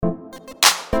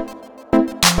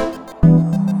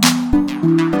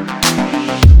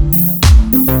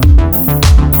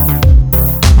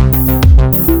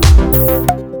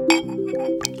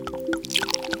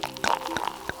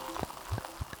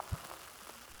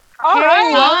All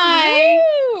right. Hi.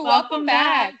 Woo! Welcome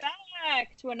back.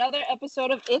 Back to another episode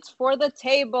of It's for the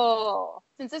Table.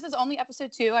 Since this is only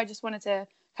episode 2, I just wanted to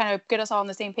kind of get us all on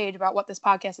the same page about what this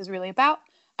podcast is really about.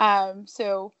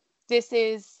 So this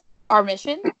is our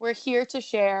mission. We're here to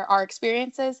share our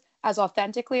experiences as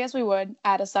authentically as we would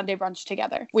at a Sunday brunch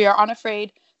together. We are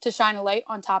unafraid to shine a light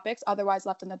on topics otherwise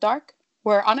left in the dark.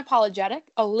 We're unapologetic,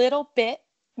 a little bit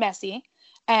messy,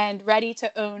 and ready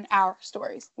to own our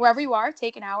stories. Wherever you are,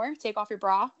 take an hour, take off your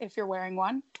bra if you're wearing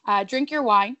one, drink your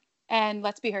wine, and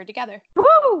let's be heard together.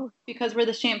 Woo! Because we're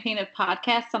the champagne of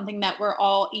podcasts, something that we're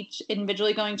all each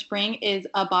individually going to bring is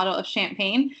a bottle of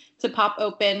champagne to pop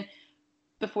open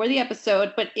before the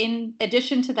episode. But in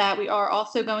addition to that, we are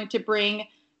also going to bring,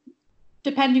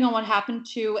 depending on what happened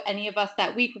to any of us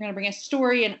that week, we're going to bring a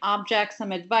story, an object,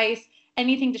 some advice,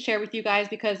 anything to share with you guys,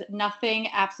 because nothing,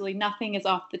 absolutely nothing is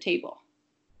off the table.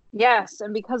 Yes,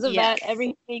 and because of that,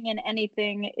 everything and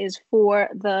anything is for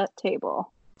the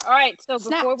table. All right, so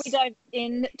before we dive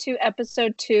into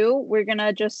episode 2, we're going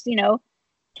to just,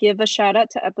 give a shout out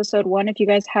to episode 1. If you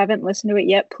guys haven't listened to it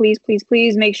yet, please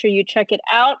make sure you check it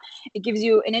out. It gives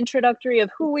you an introductory of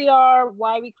who we are,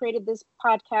 why we created this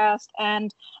podcast,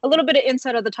 and a little bit of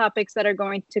insight of the topics that are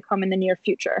going to come in the near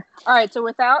future. All right, so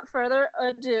without further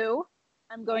ado,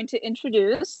 I'm going to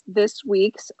introduce this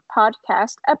week's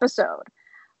podcast episode.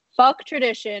 Fuck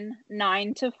tradition,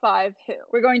 9 to 5 who.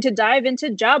 We're going to dive into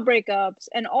job breakups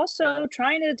and also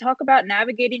trying to talk about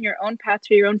navigating your own path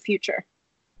to your own future.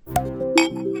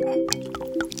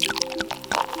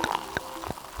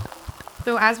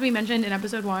 So as we mentioned in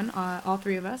episode 1, all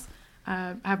three of us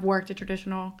have worked a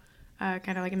traditional kind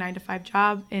of like a 9 to 5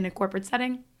 job in a corporate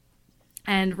setting.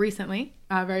 And recently,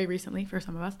 very recently for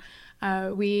some of us,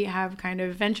 we have kind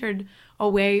of ventured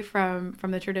away from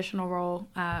the traditional role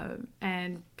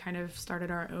and kind of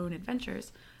started our own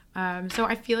adventures. So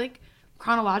I feel like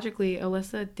chronologically,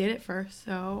 Alyssa did it first,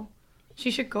 so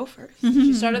she should go first.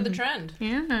 She started the trend.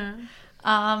 Yeah.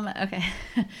 Okay.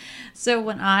 So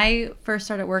when I first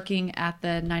started working at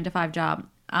the 9 to 5 job,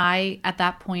 at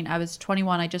that point, I was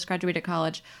 21. I just graduated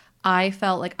college. I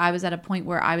felt like I was at a point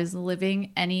where I was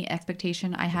living any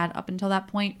expectation I had up until that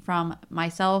point from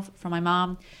myself, from my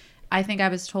mom. I think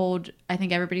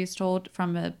everybody's told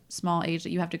from a small age that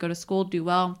you have to go to school, do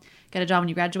well, get a job when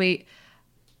you graduate,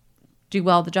 do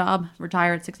well at the job,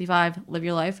 retire at 65, live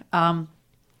your life.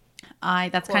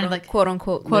 That's kind of like quote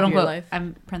unquote life.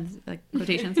 I'm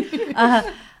quotations.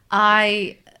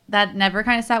 That never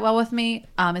kind of sat well with me,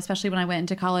 especially when I went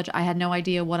into college. I had no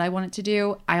idea what I wanted to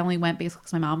do. I only went basically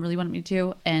because my mom really wanted me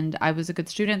to, and I was a good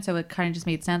student, so it kind of just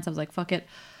made sense. I was like, fuck it,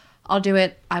 I'll do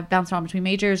it. I bounced around between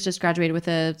majors, just graduated with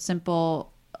a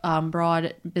simple,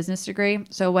 broad business degree.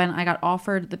 So when I got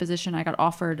offered the position, I got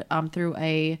offered through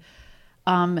a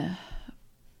family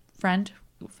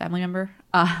member.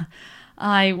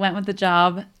 I went with the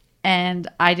job. And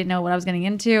I didn't know what I was getting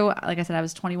into. Like I said, I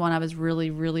was 21. I was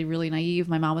really, really, really naive.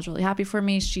 My mom was really happy for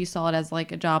me. She saw it as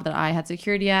like a job that I had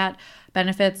security at,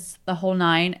 benefits, the whole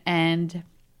 9. And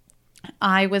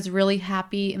I was really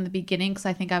happy in the beginning because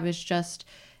I think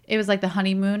it was like the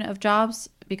honeymoon of jobs,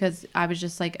 because I was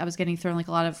just like, I was getting thrown like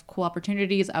a lot of cool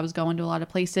opportunities. I was going to a lot of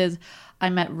places.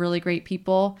 I met really great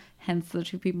people, hence the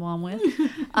 2 people I'm with.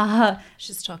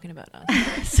 She's talking about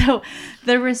us. So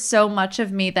there was so much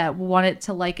of me that wanted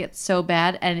to like it so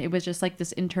bad. And it was just like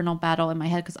this internal battle in my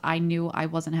head because I knew I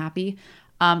wasn't happy.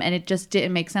 And it just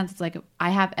didn't make sense. It's like,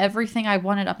 I have everything I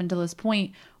wanted up until this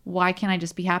point. Why can't I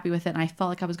just be happy with it? And I felt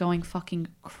like I was going fucking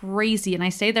crazy. And I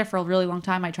stayed there for a really long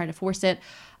time. I tried to force it.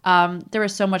 There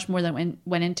was so much more that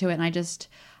went into it. And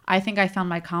I think I found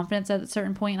my confidence at a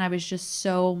certain point, and I was just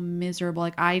so miserable.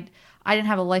 Like I didn't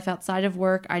have a life outside of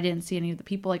work. I didn't see any of the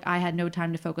people. Like I had no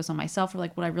time to focus on myself or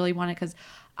like what I really wanted. Cause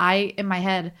in my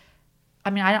head,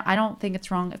 I mean, I don't think it's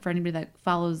wrong for anybody that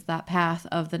follows that path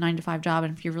of the 9 to 5 job.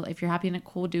 And if you're happy in it,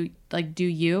 cool, do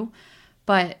you.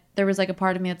 But there was like a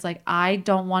part of me that's like, I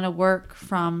don't want to work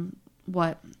from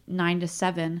 9 to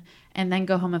 7 and then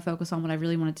go home and focus on what I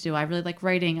really wanted to do. I really like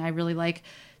writing. I really like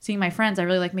seeing my friends. I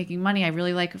really like making money. I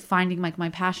really like finding like my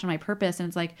passion, my purpose. And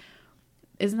it's like,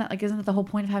 isn't that the whole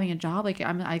point of having a job? Like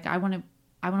I want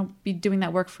to be doing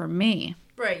that work for me.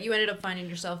 Right. You ended up finding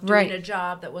yourself doing a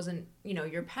job that wasn't,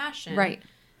 your passion. Right.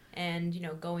 And,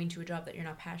 going to a job that you're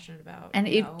not passionate about. And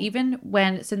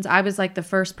even since I was like the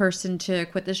first person to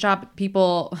quit this job,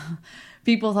 people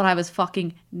thought I was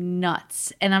fucking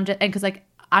nuts. And because like,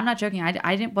 I'm not joking.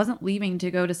 I wasn't leaving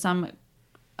to go to some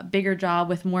bigger job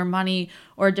with more money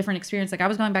or a different experience. Like I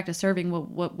was going back to serving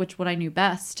what I knew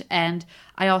best. And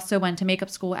I also went to makeup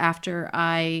school after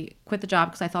I quit the job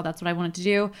because I thought that's what I wanted to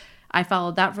do. I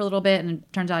followed that for a little bit, and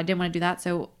it turns out I didn't want to do that.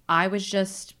 So I was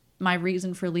just, my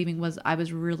reason for leaving was I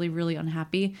was really, really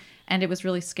unhappy. And it was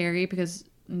really scary because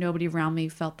nobody around me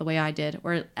felt the way I did,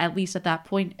 or at least at that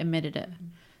point admitted it.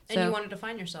 And you wanted to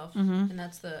find yourself, and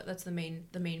that's the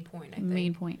main point. I think.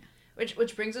 Main point.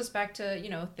 Which brings us back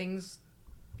to things,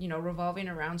 revolving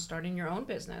around starting your own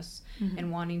business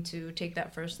and wanting to take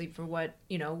that first leap for what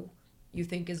you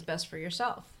think is best for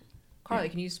yourself. Carly,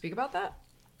 can you speak about that?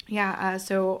 Yeah.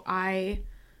 So I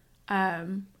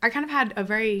kind of had a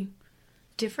very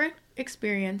different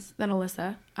experience than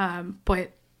Alyssa,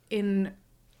 but in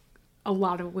a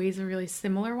lot of ways a really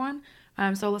similar one.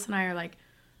 So Alyssa and I are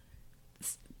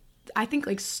I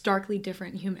think starkly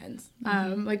different humans.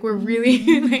 We're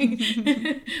really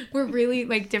we're really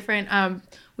different.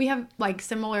 We have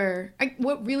similar.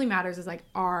 What really matters is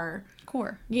our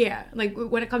core. Yeah,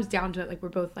 when it comes down to it, we're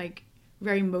both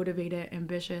very motivated,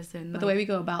 ambitious, and but the way we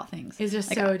go about things is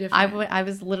just so different. I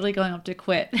was literally going up to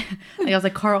quit. I was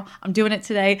like, Carl, I'm doing it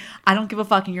today. I don't give a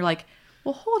fuck. And you're like,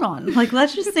 well, hold on.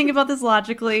 Let's just think about this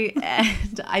logically.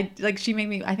 And she made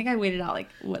me, I think I waited out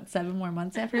 7 more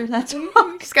months after that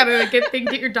talk. Just gotta get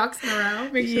your ducks in a row.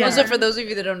 Make sure. Yeah. Also, for those of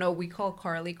you that don't know, we call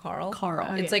Carly Carl.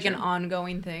 Carl. It's an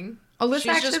ongoing thing. Alyssa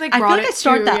actually I feel brought like I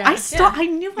started that. Yeah. I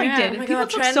knew I did. Oh my People God,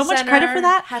 took so much credit for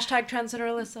that. Hashtag trendsetter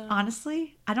Alyssa.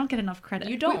 Honestly, I don't get enough credit.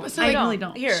 You don't. So, I really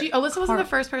don't. Here. Alyssa wasn't the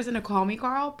first person to call me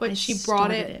Carl, but she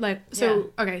brought it.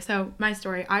 Okay, so my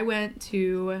story. I went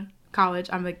to college.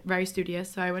 I'm very studious,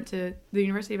 so I went to the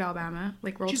University of Alabama.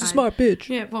 Roll She's Tide. a smart bitch.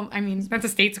 Yeah, well, I mean, that's a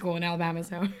state school in Alabama,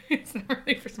 so it's not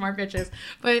really for smart bitches.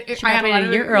 But I had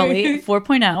a year early,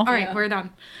 4.0. All right, we're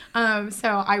done. So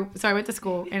I went to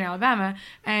school in Alabama,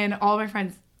 and all my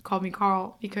friends called me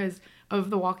Carl because of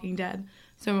The Walking Dead.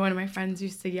 So one of my friends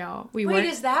used to yell.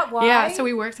 Is that why? Yeah, so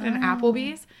we worked at an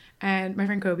Applebee's, and my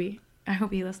friend Kobe, I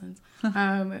hope he listens,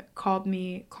 called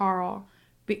me Carl.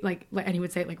 And he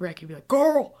would say it Rick. He'd be like,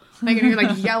 Carl! And he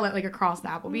would yell it across the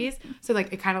Applebee's. So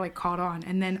it kind of caught on.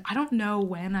 And then I don't know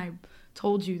when I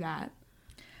told you that.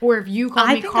 Or if you called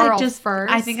me Carl first.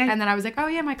 And then I was like, oh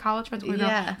yeah, my college friends would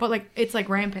know. But it's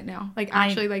rampant now.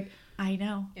 I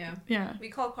know. Yeah. Yeah. We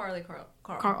call Carly Carl.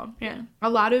 Carl. Yeah. A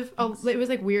lot of it was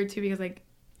weird too because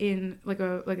in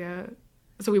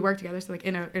so we worked together, so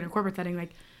in a corporate setting,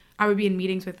 I would be in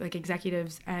meetings with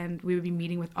executives, and we would be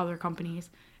meeting with other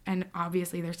companies, and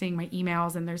obviously they're seeing my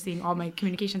emails and they're seeing all my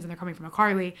communications, and they're coming from a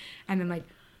Carly, and then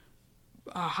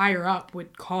higher up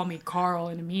would call me Carl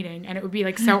in a meeting, and it would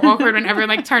be so awkward when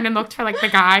everyone turned and looked for the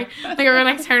guy,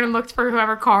 everyone turned and looked for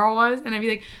whoever Carl was, and I'd be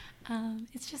like,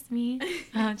 it's just me,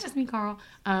 Carl.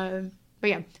 But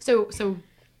yeah, so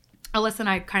Alyssa and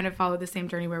I kind of followed the same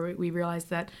journey where we realized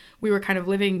that we were kind of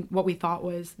living what we thought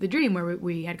was the dream, where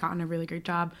we had gotten a really great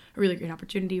job, a really great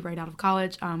opportunity right out of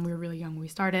college. We were really young when we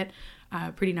started,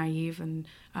 pretty naive, and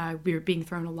we were being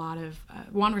thrown a lot of,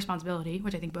 responsibility,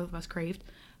 which I think both of us craved.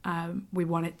 We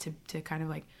wanted to kind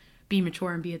of be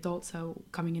mature and be adults, so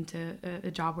coming into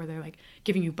a job where they're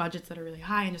giving you budgets that are really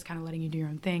high and just kind of letting you do your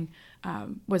own thing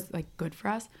was good for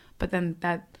us. But then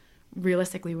that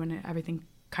realistically, when everything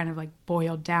kind of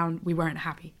boiled down, we weren't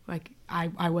happy.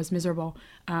 I was miserable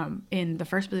in the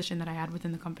first position that I had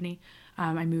within the company.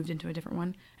 I moved into a different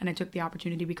one, and I took the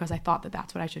opportunity because I thought that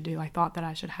that's what I should do. I thought that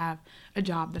I should have a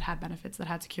job that had benefits, that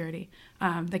had security,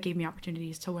 that gave me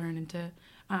opportunities to learn and to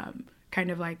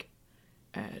kind of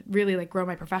really grow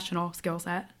my professional skill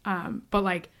set.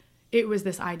 But it was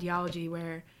this ideology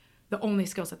where the only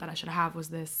skill set that I should have was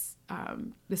this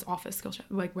office skill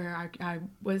set, where I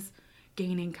was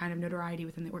gaining kind of notoriety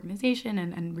within the organization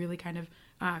and really kind of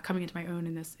coming into my own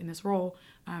in this role,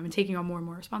 and taking on more and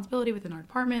more responsibility within our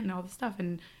department and all this stuff.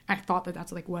 And I thought that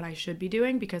that's what I should be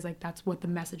doing, because that's what the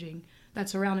messaging that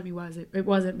surrounded me was. It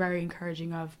wasn't very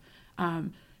encouraging of,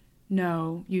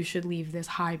 no, you should leave this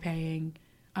high paying,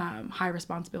 high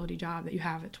responsibility job that you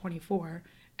have at 24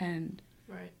 and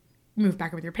move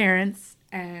back in with your parents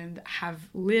and have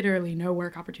literally no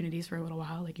work opportunities for a little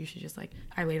while. You should just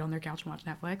I laid on their couch and watched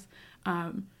Netflix.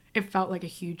 It felt like a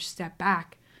huge step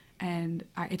back, and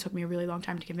it took me a really long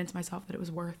time to convince myself that it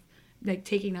was worth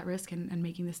taking that risk and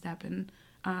making this step and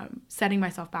setting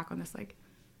myself back on this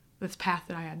this path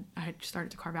that I had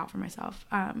started to carve out for myself.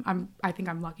 I think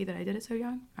I'm lucky that I did it so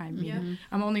young. I mean,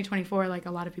 I'm only 24.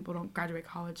 A lot of people don't graduate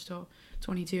college till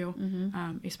 22,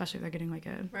 especially if they're getting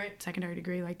a secondary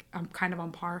degree. I'm kind of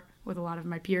on par with a lot of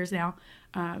my peers now,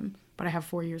 but I have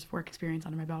 4 years of work experience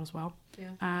under my belt as well.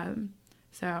 Yeah.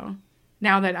 So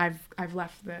now that I've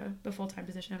left the full-time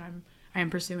position, I am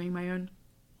pursuing my own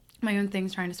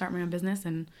things, trying to start my own business,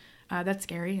 and that's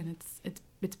scary, and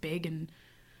it's big, and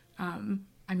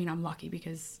I mean, I'm lucky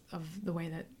because of the way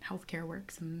that healthcare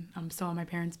works, and I'm still on my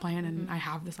parents' plan, and I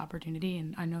have this opportunity,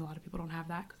 and I know a lot of people don't have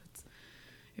that, because it's,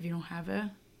 if you don't have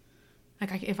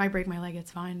if I break my leg,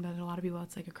 it's fine, but a lot of people,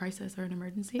 it's like a crisis or an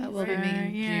emergency. That will be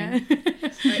me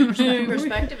in June.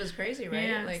 Perspective is crazy, right?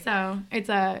 Yeah. Like, so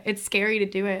it's scary to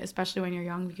do it, especially when you're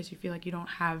young, because you feel like you don't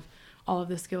have all of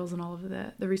the skills and all of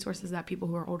the resources that people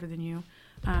who are older than you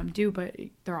do, but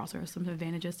there also are some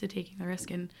advantages to taking the risk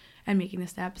and making the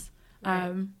steps.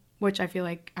 Right. Which I feel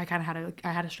like I kind of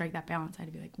had to strike that balance. I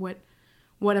had to be like,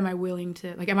 what am I willing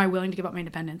to, like, am I willing to give up my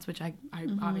independence, which I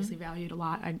obviously valued a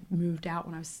lot. I moved out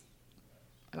when I was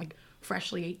like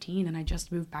freshly 18, and I just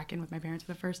moved back in with my parents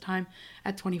for the first time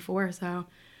at 24. So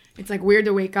it's like weird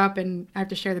to wake up and I have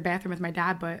to share the bathroom with my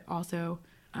dad, but also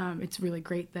it's really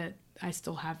great that I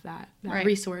still have that right.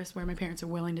 resource where my parents are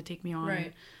willing to take me on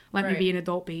and let me be an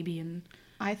adult baby. And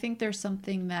I think there's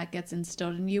something that gets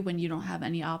instilled in you when you don't have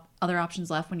any other options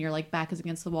left, when your like back is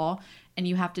against the wall and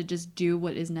you have to just do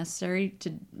what is necessary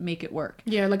to make it work.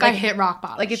 Yeah, like I hit rock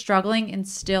bottom. Like, struggling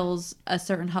instills a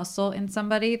certain hustle in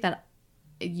somebody that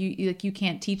you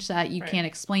can't teach that, you can't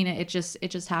explain it. It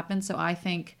just happens. So I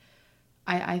think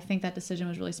that decision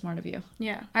was really smart of you.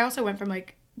 Yeah, I also went from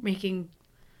like making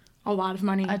a lot of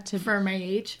money for my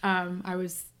age. I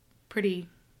was pretty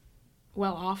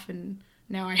well off, and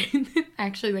now I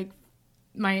actually, like,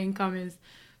 my income is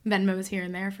Venmos here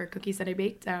and there for cookies that I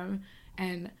baked.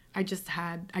 And I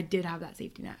did have that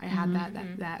safety net. I had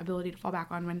that ability to fall back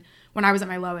on when I was at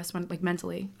my lowest,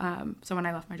 mentally. So when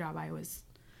I left my job, I was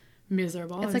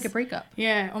miserable. It's like a breakup.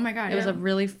 Yeah. Oh my God. It was a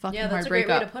really fucking hard breakup. Yeah, that's a great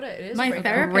way to put it. It is my a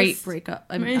therapist, great breakup.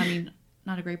 I mean,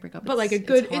 not a great breakup, but like a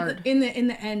good. In the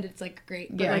end, it's like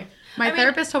great. But like my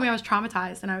therapist told me I was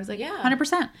traumatized, and I was like,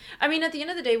 100%. I mean, at the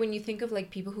end of the day, when you think of like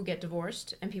people who get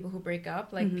divorced and people who break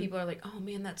up, like people are like, oh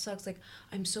man, that sucks. Like,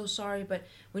 I'm so sorry. But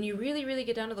when you really, really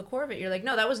get down to the core of it, you're like,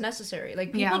 no, that was necessary.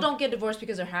 Like, people don't get divorced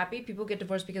because they're happy. People get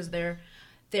divorced because they're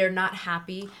not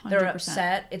happy. 100%. They're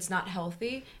upset. It's not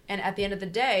healthy. And at the end of the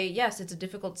day, yes, it's a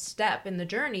difficult step in the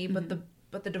journey, but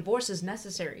the divorce is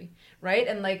necessary, right?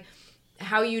 And like,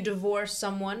 how you divorce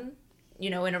someone,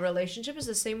 in a relationship is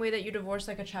the same way that you divorce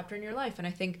like a chapter in your life. And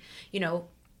I think,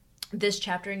 this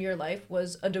chapter in your life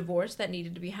was a divorce that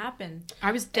needed to be happen.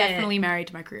 I was definitely married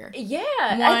to my career. Yeah.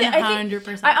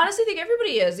 100%. I honestly think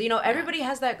everybody is. Everybody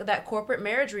has that corporate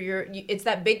marriage where it's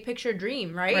that big picture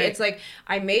dream, right? It's like,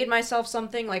 I made myself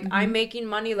something, like I'm making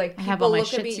money, like people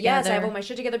look at me. Together. Yes, I have all my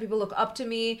shit together. People look up to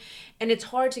me. And it's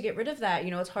hard to get rid of that.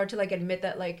 It's hard to like admit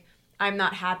that like, I'm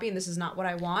not happy and this is not what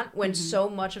I want, when so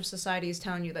much of society is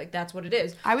telling you like that's what it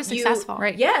is. I was successful.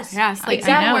 Right. Yes. Like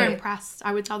exactly. People were impressed.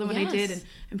 I would tell them what I did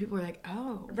and people were like,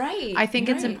 oh. Right. I think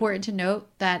it's important to note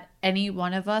that any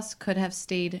one of us could have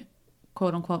stayed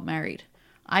quote unquote married.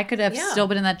 I could have still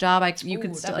been in that job. You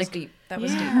could still like deep. That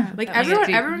was deep. Like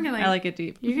everyone can like, I like it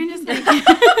deep. You can just like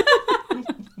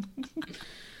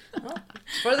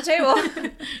for the table.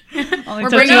 We're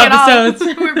bringing it all.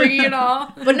 We're bringing it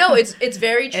all. But no, it's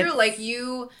very true. Like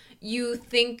you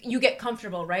think you get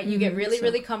comfortable, right? You get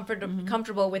really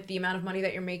comfortable with the amount of money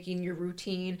that you're making, your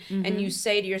routine, and you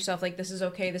say to yourself like, this is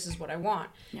okay, this is what I want.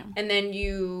 Yeah. And then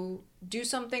you do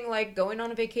something like going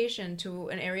on a vacation to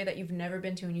an area that you've never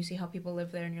been to, and you see how people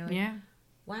live there, and you're like,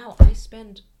 wow, I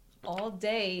spend all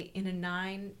day in a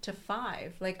 9 to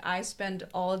 5. Like, I spend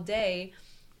all day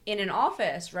in an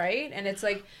office, right? And it's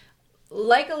like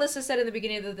Alyssa said in the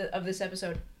beginning of this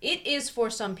episode, it is for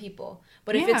some people.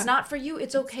 But if it's not for you,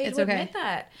 it's okay to admit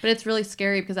that. But it's really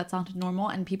scary because that's not normal,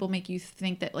 and people make you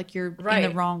think that like you're in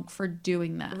the wrong for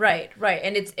doing that. Right.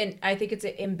 And I think it's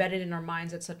embedded in our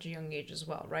minds at such a young age as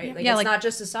well, right? Like, it's not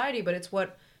just society, but it's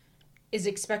what is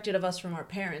expected of us from our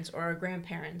parents or our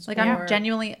grandparents. Like, I'm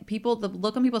genuinely, the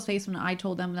look on people's face when I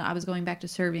told them that I was going back to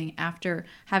serving after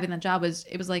having that job was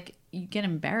like, you get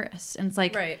embarrassed. And it's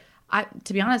like,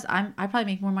 to be honest, I probably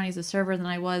make more money as a server than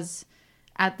I was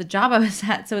at the job I was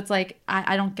at. So it's like,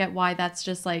 I don't get why that's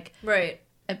just like,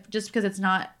 just because it's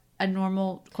not a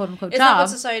normal quote unquote job. It's not what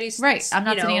society's I'm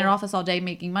not sitting in an office all day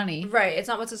making money. Right. It's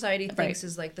not what society thinks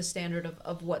is like the standard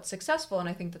of what's successful. And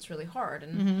I think that's really hard.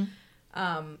 And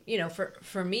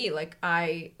for me, like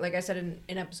I said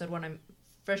in episode 1, I'm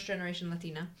first generation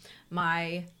Latina.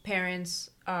 My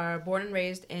parents are born and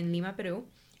raised in Lima, Peru,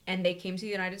 and they came to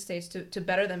the United States to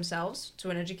better themselves, to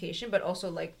an education, but also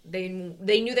like they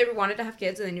knew they wanted to have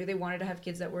kids, and they knew they wanted to have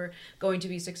kids that were going to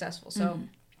be successful. So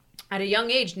at a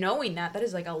young age, knowing that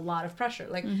is like a lot of pressure.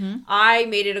 Like I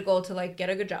made it a goal to like get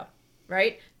a good job.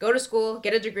 Right? Go to school,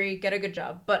 get a degree, get a good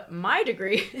job. But my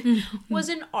degree was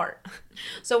in art.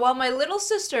 So while my little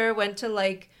sister went to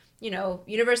like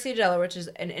University of Delaware, which is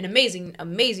an amazing,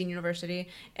 amazing university,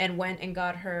 and went and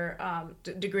got her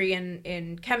degree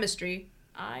in chemistry,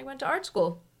 I went to art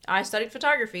school. I studied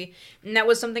photography, and that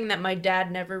was something that my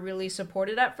dad never really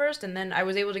supported at first. And then I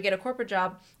was able to get a corporate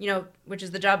job, which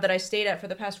is the job that I stayed at for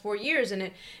the past 4 years,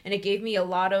 and it gave me a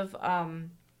lot of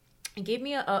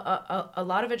a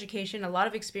lot of education, a lot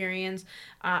of experience.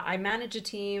 I managed a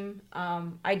team.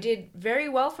 I did very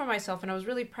well for myself, and I was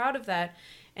really proud of that.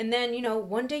 And then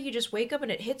one day you just wake up and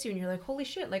it hits you, and you're like, holy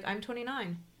shit! Like, I'm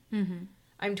 29. Mm-hmm.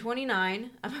 I'm 29.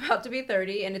 I'm about to be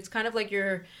 30, and it's kind of like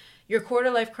your quarter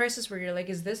life crisis where you're like,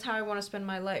 is this how I want to spend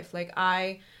my life? Like,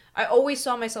 I always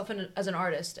saw myself as an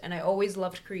artist, and I always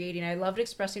loved creating. I loved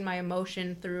expressing my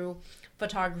emotion through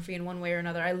photography in one way or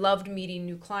another. I loved meeting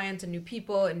new clients and new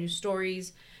people and new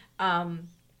stories.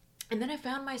 And then I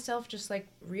found myself just like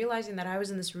realizing that I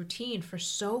was in this routine for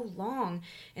so long,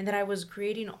 and that I was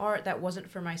creating art that wasn't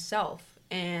for myself.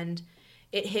 And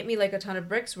it hit me like a ton of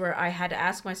bricks where I had to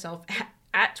ask myself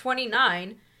at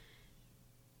 29,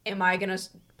 am I going to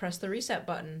press the reset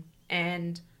button?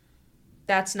 And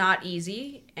that's not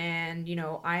easy. And,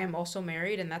 I am also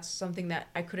married, and that's something that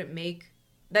I couldn't make.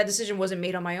 That decision wasn't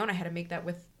made on my own. I had to make that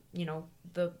with,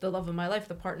 the love of my life,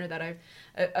 the partner that I've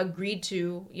agreed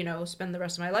to, spend the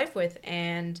rest of my life with.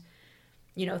 And,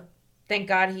 thank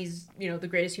God he's, the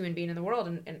greatest human being in the world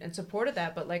and supported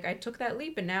that. But like, I took that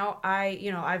leap, and now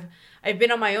I've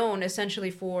been on my own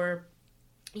essentially for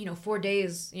 4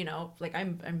 days, like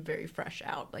I'm very fresh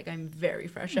out. Like, I'm very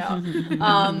fresh out.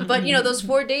 But those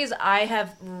 4 days I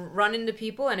have run into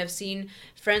people and have seen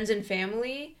friends and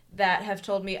family that have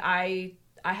told me, I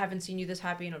haven't seen you this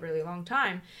happy in a really long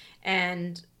time.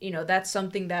 And, that's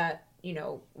something that,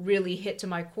 really hit to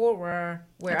my core where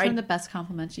that's one of the best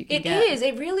compliments you can get. It is.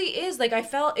 It really is. Like, I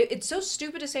felt, it's so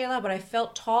stupid to say it loud, but I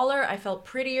felt taller. I felt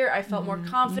prettier. I felt more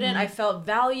confident. I felt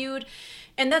valued.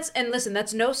 And listen,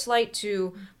 that's no slight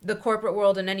to the corporate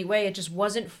world in any way. It just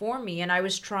wasn't for me. And I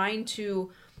was trying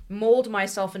to mold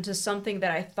myself into something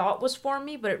that I thought was for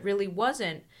me, but it really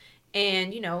wasn't.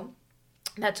 And,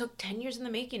 that took 10 years in the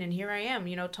making. And here I am,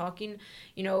 talking,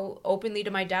 openly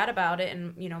to my dad about it.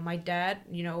 And, my dad,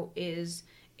 is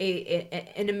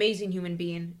an amazing human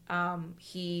being.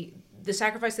 The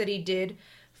sacrifice that he did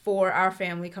for our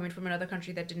family, coming from another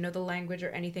country that didn't know the language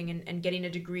or anything, and getting a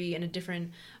degree in a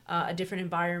different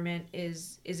environment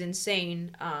is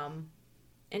insane.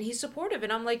 And he's supportive,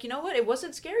 and I'm like, you know what? It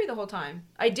wasn't scary the whole time.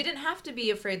 I didn't have to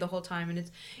be afraid the whole time,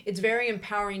 and it's very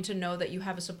empowering to know that you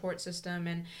have a support system,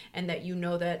 and that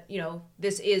that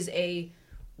this is a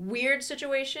weird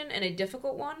situation and a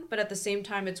difficult one, but at the same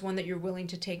time, it's one that you're willing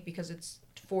to take because it's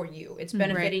for you. It's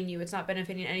benefiting you. It's not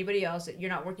benefiting anybody else. You're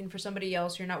not working for somebody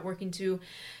else. You're not working to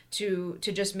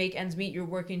just make ends meet. You're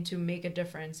working to make a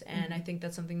difference. And I think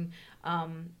that's something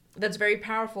that's very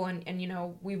powerful.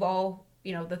 And we've all,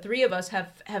 the three of us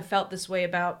have felt this way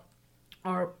about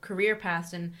our career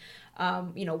paths, and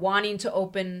wanting to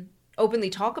openly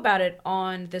talk about it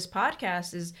on this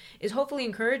podcast is hopefully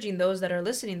encouraging those that are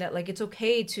listening that, like, it's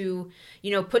okay to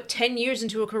put 10 years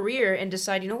into a career and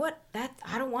decide,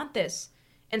 I don't want this,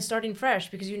 and starting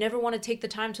fresh, because you never want to take the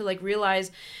time to like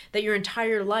realize that your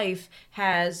entire life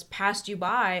has passed you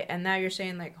by, and now you're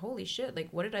saying like, holy shit, like,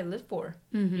 what did I live for?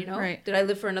 Right. Did I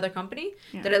live for another company?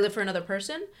 Yeah. Did I live for another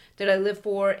person? Did I live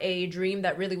for a dream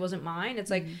that really wasn't mine?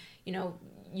 It's like,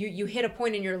 you hit a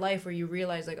point in your life where you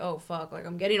realize like, oh fuck, like,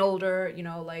 I'm getting older,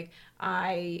 like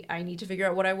I need to figure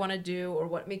out what I want to do or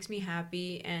what makes me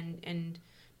happy, and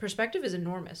perspective is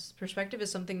enormous. Perspective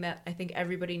is something that I think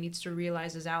everybody needs to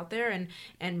realize is out there,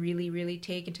 and really, really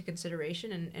take into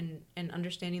consideration, and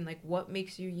understanding like what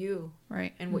makes you,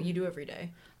 right, and what you do every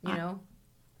day,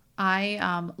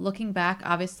 I looking back,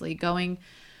 obviously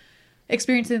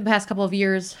experiencing the past couple of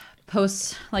years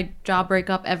post like job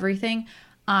breakup, everything,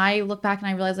 I look back and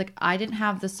I realize like I didn't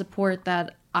have the support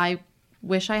that I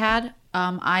wish I had.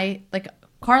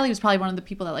 Carly was probably one of the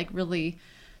people that like really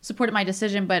supported my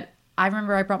decision, but I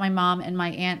remember I brought my mom and my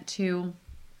aunt to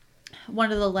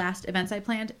one of the last events I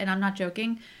planned, and I'm not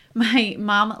joking. My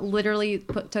mom literally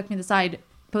took me to the side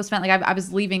post-event. Like, I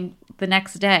was leaving the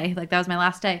next day. Like, that was my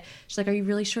last day. She's like, are you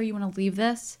really sure you want to leave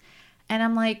this? And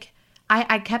I'm like,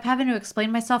 I kept having to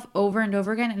explain myself over and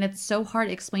over again, and it's so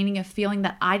hard explaining a feeling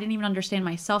that I didn't even understand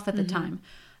myself at the time.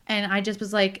 And I just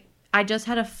was like, I just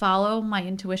had to follow my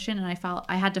intuition, and I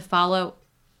had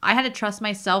to trust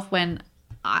myself when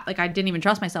I didn't even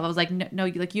trust myself. I was like, no,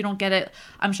 like, you don't get it.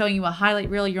 I'm showing you a highlight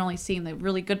reel. You're only seeing the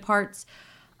really good parts.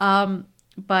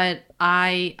 But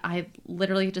I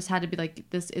literally just had to be like,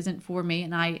 this isn't for me.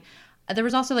 And there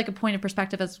was also like a point of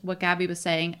perspective as what Gabby was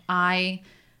saying.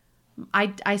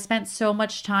 I spent so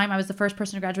much time. I was the first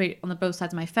person to graduate on both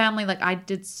sides of my family. Like, I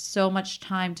did so much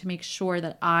time to make sure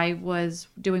that I was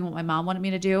doing what my mom wanted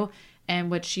me to do and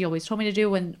what she always told me to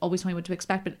do and always told me what to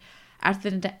expect. But at the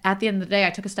end of the day, I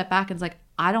took a step back and was like,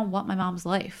 I don't want my mom's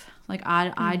life. Like,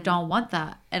 I don't want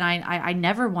that. And I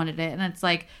never wanted it. And it's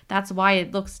like, that's why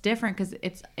it looks different, because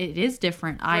it is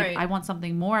different. I want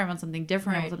something more. I want something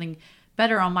different. I want something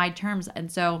better on my terms.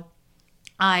 And so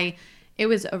it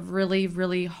was a really,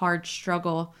 really hard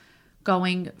struggle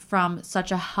going from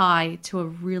such a high to a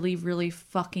really, really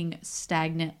fucking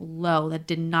stagnant low that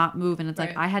did not move. And it's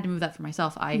like, I had to move that for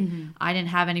myself. I didn't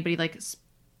have anybody like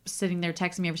sitting there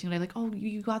texting me every single day like, oh,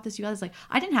 you got this, you got this. Like,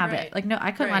 I didn't have it. Like, no, I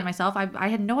couldn't lie to myself. I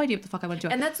had no idea what the fuck I wanted to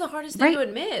do. And that's the hardest thing to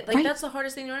admit. Like, that's the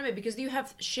hardest thing to admit, because you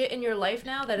have shit in your life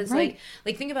now that is like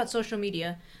think about social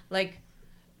media. Like,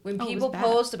 when people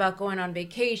post about going on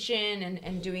vacation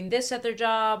and doing this at their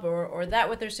job or that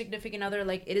with their significant other,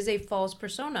 like, it is a false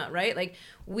persona, right? Like,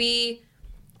 we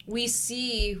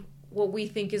see what we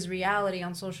think is reality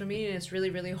on social media, and it's really,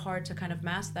 really hard to kind of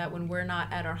mask that when we're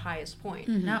not at our highest point.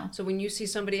 No. So when you see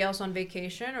somebody else on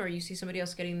vacation, or you see somebody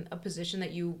else getting a position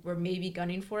that you were maybe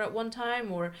gunning for at one time,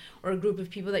 or a group of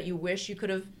people that you wish you could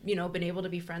have, been able to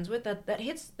be friends with, that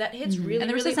hits really, and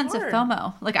there was really a sense hard. of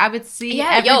FOMO. Like, I would see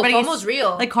FOMO's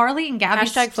real. Like, Carly and Gabby.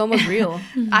 #FOMO's real.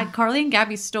 Carly and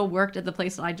Gabby still worked at the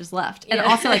place that I just left. And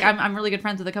also, like, I'm really good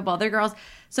friends with a couple other girls.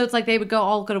 So it's like they would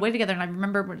all go away together. And I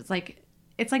remember when it's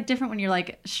like different when you're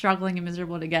like struggling and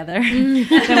miserable together than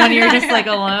when you're just like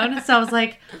alone. So I was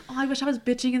like, oh, I wish I was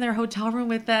bitching in their hotel room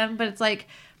with them. But it's like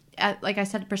I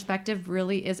said, perspective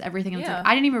really is everything. And it's like,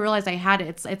 I didn't even realize I had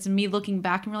it. It's me looking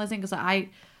back and realizing, because I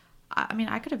mean,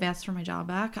 I could have asked for my job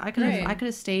back. I could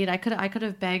have stayed. I could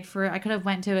have begged for it. I could have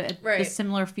went to a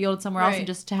similar field somewhere else, and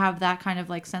just to have that kind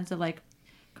of like sense of like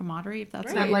camaraderie, if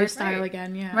that's that lifestyle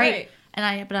again. Yeah. Right.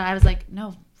 And but I was like,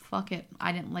 no, fuck it.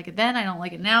 I didn't like it then. I don't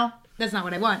like it now. That's not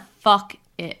what I want. Fuck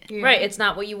it. Yeah. Right. It's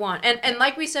not what you want. And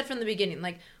like we said from the beginning,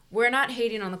 like, we're not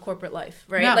hating on the corporate life,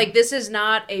 right? No. Like, this is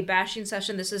not a bashing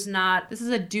session. This is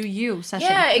a do you session.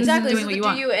 Yeah, exactly. This is doing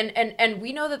what you want. And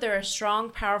we know that there are strong,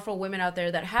 powerful women out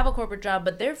there that have a corporate job,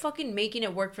 but they're fucking making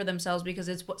it work for themselves because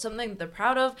it's something that they're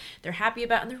proud of, they're happy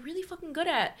about, and they're really fucking good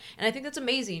at. And I think that's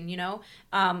amazing,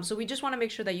 So we just want to make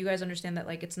sure that you guys understand that,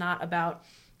 like, it's not about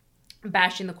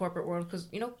bashing the corporate world, because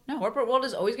corporate world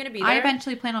is always going to be there. I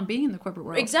eventually plan on being in the corporate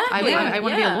world. Exactly. I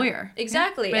want to be a lawyer.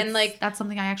 Exactly. Yeah. And like, that's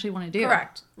something I actually want to do.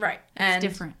 Correct. Right. It's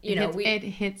different. It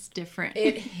hits different.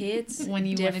 It hits when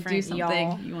you want to do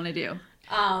something you want to do.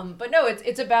 But no,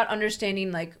 it's about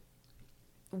understanding, like,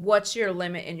 what's your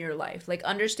limit in your life, like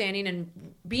understanding and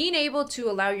being able to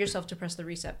allow yourself to press the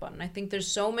reset button. I think there's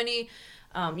so many,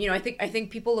 I think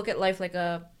people look at life like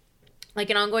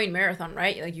an ongoing marathon,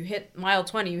 right? Like, you hit mile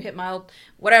 20, you hit mile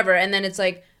whatever, and then it's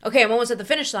like, okay, I'm almost at the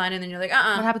finish line, and then you're like,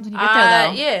 What happens when you get there,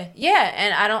 though? Yeah,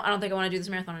 and I don't think I want to do this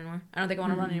marathon anymore. I don't think I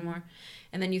want to run anymore.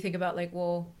 And then you think about, like,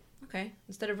 well, okay,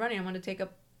 instead of running, I'm going to take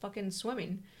up fucking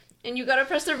swimming. And you gotta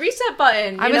press the reset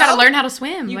button. I gotta learn how to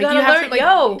swim. You like, gotta you have learn.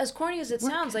 to, like, as corny as it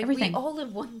sounds, like, everything. we all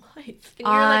live one life. And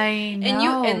I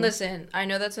know. And listen, I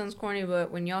know that sounds corny,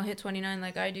 but when y'all hit 29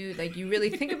 like I do, like, you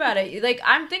really think about it. Like,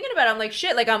 I'm thinking about it. I'm like,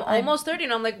 shit. Like, I'm almost 30,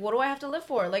 and I'm like, what do I have to live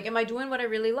for? Like, am I doing what I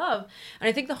really love? And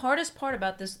I think the hardest part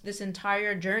about this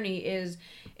entire journey is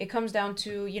it comes down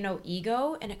to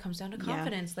ego, and it comes down to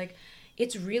confidence. Like,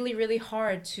 it's really, really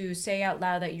hard to say out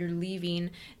loud that you're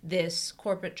leaving this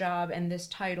corporate job and this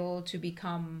title to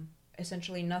become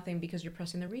essentially nothing because you're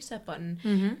pressing the reset button.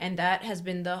 Mm-hmm. And that has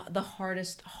been the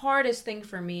hardest thing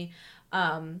for me,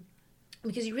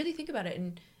 because you really think about it.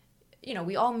 And,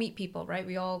 we all meet people, right?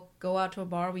 We all go out to a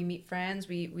bar, we meet friends,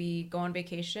 we go on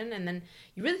vacation. And then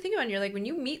you really think about it, and you're like, when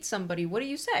you meet somebody, what do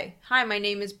you say? Hi, my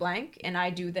name is blank, and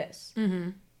I do this.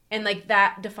 Mm-hmm. And, like,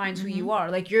 that defines who you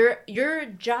are. Like, your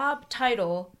job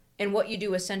title and what you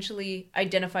do essentially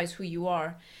identifies who you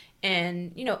are.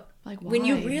 And, like, when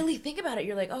you really think about it,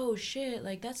 you're like, oh, shit,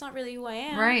 like, that's not really who I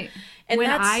am. Right. And when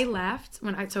I left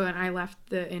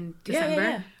in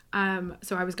December,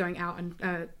 so I was going out,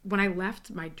 and when I left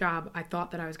my job, I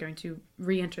thought that I was going to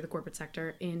re-enter the corporate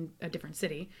sector in a different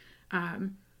city,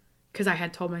 because I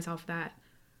had told myself that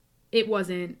it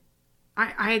wasn't,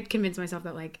 I had convinced myself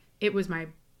that, like, it was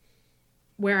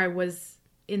where I was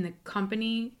in the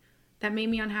company that made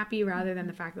me unhappy, rather than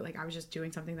the fact that, like, I was just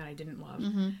doing something that I didn't love.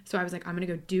 Mm-hmm. So I was like, I'm going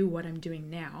to go do what I'm doing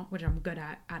now, which I'm good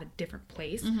at a different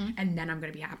place. Mm-hmm. And then I'm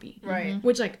going to be happy. Right.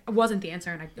 Which, like, wasn't the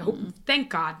answer. And I hope,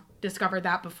 thank God, discovered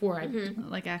that before I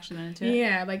like actually went into it.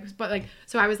 Yeah. Like, but like,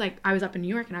 so I was up in New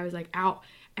York, and I was like out,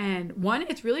 and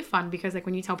it's really fun because, like,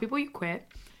 when you tell people you quit,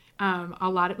 a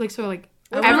lot of, like, so, like,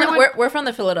 We're from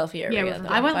the Philadelphia area. Yeah,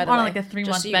 I went on like a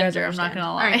 3-month bender. I'm not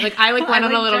gonna lie. Right, like I went on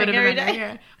a little bit of a every bender. day.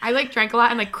 Yeah. I like drank a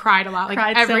lot and like cried a lot. Like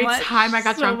Cried so every much, time I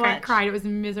got so drunk, I much. cried. It was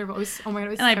miserable. It was, oh my god, it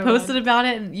was. And so I posted bad. about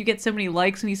it, and you get so many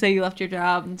likes when you say you left your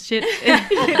job and shit.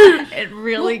 It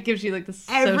really gives you like the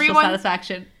social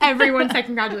satisfaction. Everyone said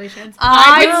congratulations.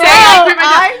 I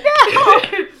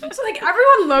know. So like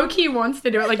everyone low key wants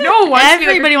to do it. Like no one wants to.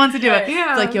 Everybody wants to do it. Yeah.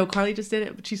 It's like, yo, Carly just did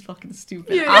it, but she's fucking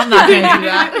stupid. Yeah. I'm not gonna do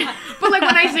that. But like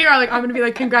when I say her, like I'm gonna be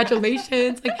like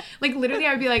congratulations. Like literally,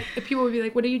 I would be like, people would be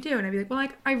like, what do you do? And I'd be like, well,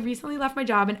 like I recently left my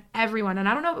job, and everyone, and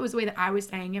I don't know if it was the way that I was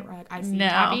saying it, or like I seemed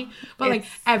happy, but like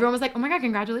everyone was like, oh my god,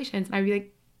 congratulations, and I'd be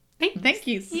like, thank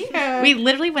you. Yeah. We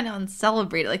literally went out and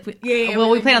celebrated. Like,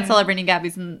 we plan on celebrating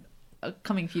Gabby's in a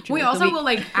coming future. We also will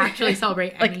like actually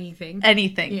celebrate like anything.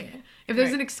 Anything. Yeah. If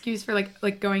there's an excuse for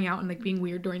like going out and like being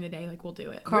weird during the day, like we'll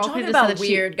do it. We're talking about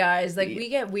weird, guys. Like we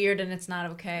get weird and it's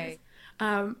not okay.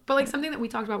 But like something that we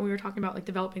talked about when we were talking about like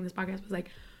developing this podcast was like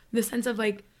the sense of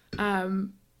like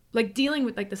dealing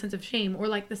with like the sense of shame, or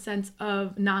like the sense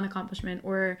of non-accomplishment,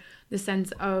 or the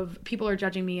sense of people are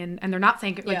judging me and they're not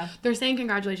saying like they're saying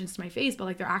congratulations to my face, but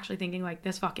like they're actually thinking like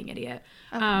this fucking idiot.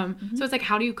 So it's like,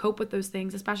 how do you cope with those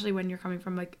things, especially when you're coming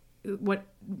from like what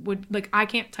would like, I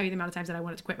can't tell you the amount of times that I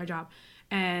wanted to quit my job,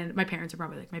 and my parents are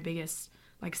probably like my biggest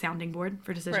like sounding board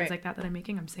for decisions like that I'm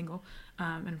making. I'm single,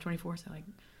 and I'm 24, so like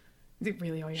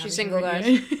really all you she's single,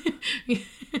 guys.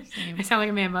 I sound like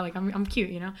a man, but like I'm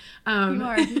cute, you know. You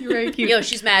are. You're very cute. Yo,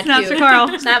 she's mad Snaps cute. for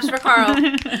Carl. Snaps for Carl.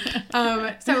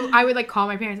 So I would like call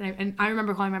my parents, and I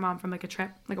remember calling my mom from like a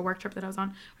trip, like a work trip that I was on.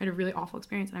 I had a really awful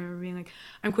experience, and I remember being like,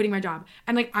 I'm quitting my job,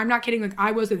 and like I'm not kidding, like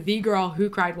I was the girl who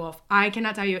cried wolf. I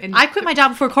cannot tell you. I quit my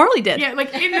job before Carly did. Yeah,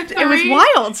 like in the it was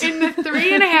wild. In the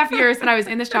 3.5 years that I was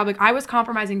in this job, like I was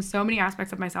compromising so many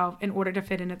aspects of myself in order to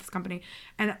fit in at this company,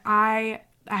 and I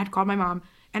had called my mom.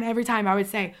 And every time I would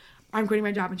say, I'm quitting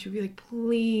my job, and she would be like,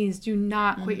 please do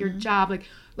not quit your job.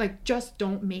 Like just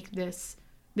don't make this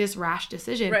rash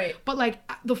decision. Right. But like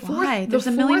the fourth, why? There's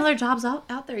a million other jobs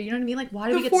out there. You know what I mean? Like, why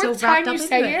do we get so wrapped up into it? The fourth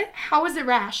time you say it, how is it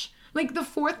rash? Like the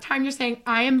fourth time you're saying,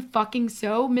 I am fucking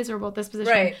so miserable at this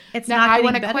position. Right. It's that not I getting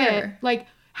want to better. quit. Like,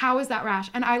 how is that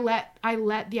rash? And I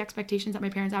let the expectations that my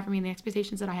parents have for me, and the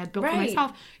expectations that I had built for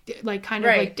myself, like kind of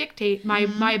like dictate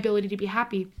my ability to be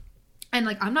happy. And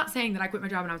like, I'm not saying that I quit my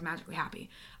job and I was magically happy.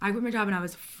 I quit my job and I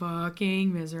was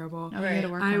fucking miserable.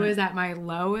 I was at my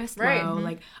lowest low.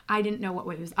 Like, I didn't know what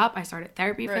was up. I started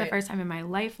therapy for the first time in my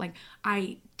life. Like,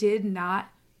 I did not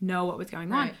know what was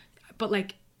going on. But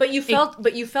like, But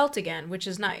you felt again, which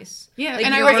is nice. Yeah, like,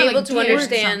 and you I were also, able like, to did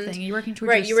understand. something. You're working towards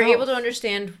right. You were yourself. able to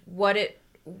understand what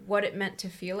it meant to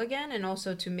feel again, and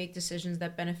also to make decisions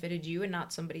that benefited you and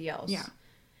not somebody else. Yeah.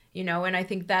 You know, and I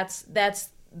think that's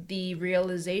the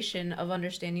realization of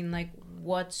understanding like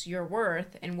what's your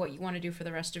worth and what you want to do for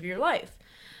the rest of your life.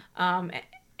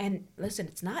 And listen,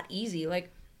 it's not easy.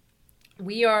 Like,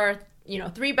 we are, you know,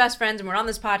 3 best friends, and we're on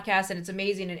this podcast, and it's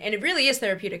amazing, and it really is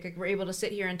therapeutic. Like, we're able to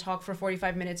sit here and talk for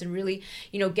 45 minutes and really,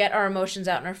 you know, get our emotions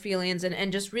out and our feelings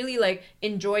and just really like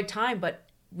enjoy time. But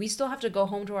we still have to go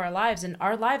home to our lives, and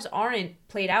our lives aren't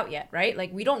played out yet, right?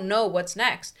 Like, we don't know what's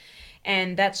next.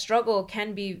 And that struggle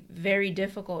can be very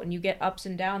difficult, and you get ups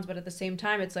and downs, but at the same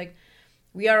time, it's like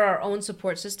we are our own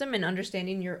support system, and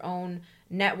understanding your own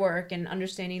network and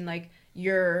understanding like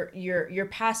your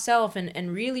past self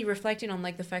and really reflecting on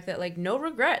like the fact that like no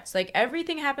regrets, like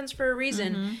everything happens for a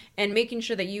reason, and making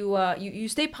sure that you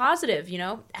stay positive, you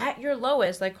know, at your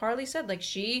lowest. Like Carly said, like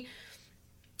she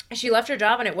left her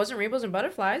job and it wasn't rainbows and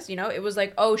butterflies, you know, it was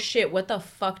like, oh shit, what the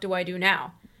fuck do I do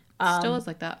now? Still is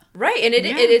like that, right? And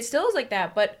it still is like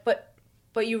that,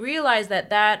 but you realize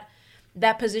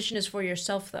that position is for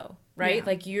yourself though, right?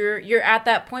 Like you're at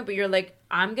that point, but you're like,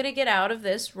 I'm gonna get out of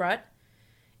this rut,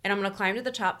 and I'm gonna climb to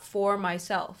the top for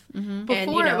myself. Before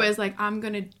and, you know, it was like, I'm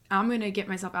gonna get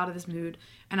myself out of this mood,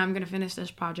 and I'm gonna finish this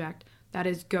project that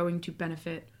is going to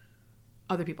benefit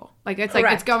other people. Like it's Correct.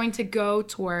 like it's going to go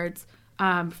towards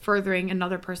furthering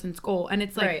another person's goal. And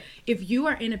it's like, if you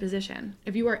are in a position,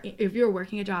 if you're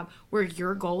working a job where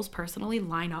your goals personally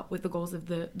line up with the goals of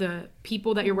the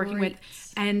people that you're working with,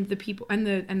 and the people and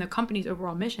the company's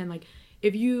overall mission, like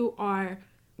if you are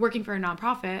working for a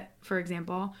nonprofit, for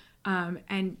example,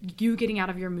 and you getting out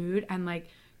of your mood and like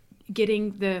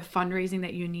getting the fundraising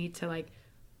that you need to like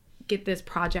get this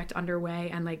project underway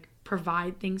and like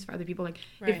provide things for other people. Like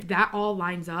if that all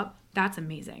lines up, that's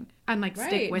amazing. And like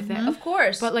stick with it. Of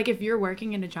course. But like if you're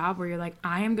working in a job where you're like,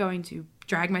 I am going to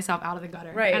drag myself out of the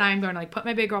gutter and I'm going to like put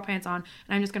my big girl pants on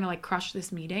and I'm just going to like crush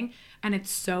this meeting, and it's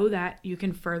so that you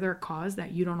can further a cause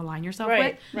that you don't align yourself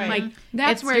with. Like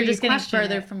that's where you're just getting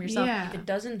further from yourself. If it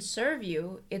doesn't serve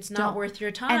you, it's not worth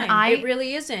your time. And it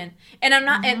really isn't. And I'm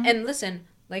not and listen,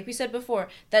 like we said before,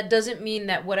 that doesn't mean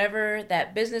that whatever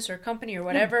that business or company or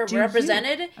whatever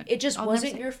represented, it just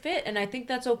wasn't your fit. And I think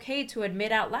that's okay to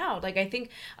admit out loud. Like, I think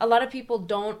a lot of people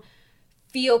don't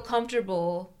feel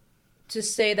comfortable to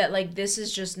say that, like, this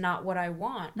is just not what I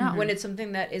want. When it's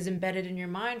something that is embedded in your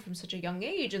mind from such a young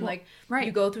age. And,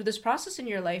 you go through this process in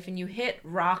your life and you hit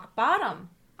rock bottom.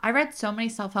 I read so many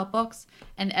self-help books,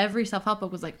 and every self-help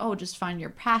book was like, oh, just find your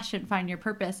passion, find your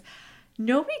purpose.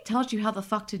 Nobody tells you how the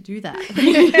fuck to do that.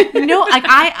 No, like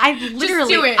I literally, just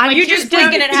do it. I'm like, you just do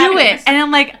it. And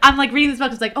I'm like reading this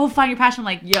book. It's like, oh, find your passion. I'm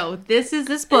like, yo, this is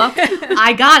this book.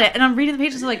 I got it. And I'm reading the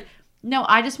pages. Like, no,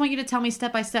 I just want you to tell me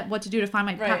step by step what to do to find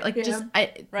my passion. Like, just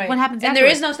what happens. And there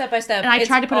is no step by step. And I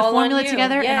tried to put a formula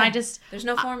together, and I just there's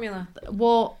no formula.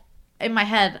 Well, in my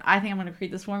head, I think I'm gonna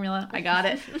create this formula. I got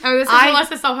it. Oh, this is a less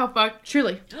self-help book.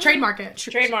 Truly, trademark it.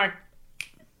 Trademark.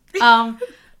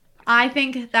 I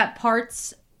think that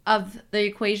parts of the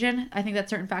equation, I think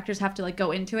that certain factors have to like go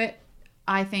into it.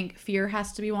 I think fear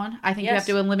has to be one. I think you have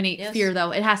to eliminate fear, though.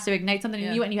 It has to ignite something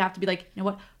in you, and you have to be like, you know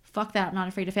what? Fuck that. I'm not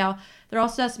afraid to fail. There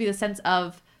also has to be the sense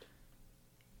of,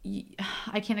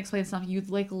 I can't explain this enough. You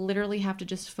like literally have to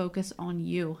just focus on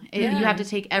you. You have to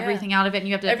take everything out of it, and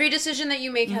you have to. Every decision that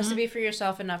you make has to be for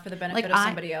yourself and not for the benefit of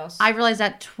somebody else. I realized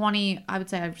at 20, I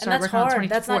would say I started working on 24.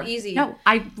 That's not easy. No,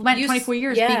 I went 24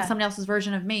 years being somebody else's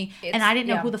version of me, and I didn't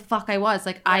know who the fuck I was.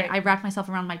 Like I wrapped myself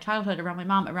around my childhood, around my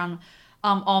mom, around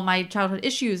all my childhood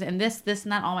issues, and this,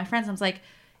 and that, all my friends. I was like,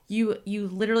 you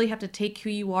literally have to take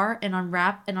who you are and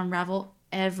unwrap and unravel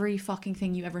every fucking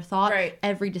thing you ever thought,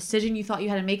 every decision you thought you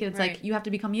had to make it. It's like you have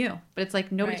to become you, but it's like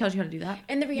nobody tells you how to do that.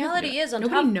 And the reality is,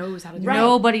 nobody knows how to do that.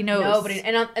 Nobody knows. Nobody,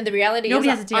 and the reality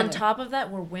is, on top of that,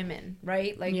 we're women,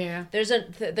 right? Like, there's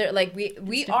like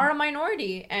we are a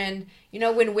minority, and you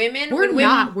know when women, we're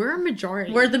a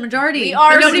majority. We're the majority. We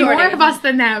are more of us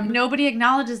than them. Nobody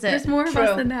acknowledges it. There's more of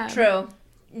us than them. True.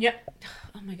 Yeah.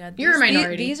 Oh my God, you're a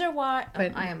minority. These are why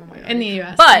I am a minority in the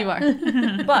U.S. But you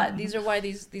are. But these are why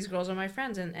these girls are my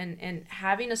friends, and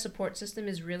having a support system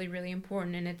is really, really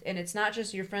important. And it's not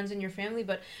just your friends and your family,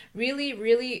 but really,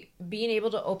 really being able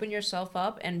to open yourself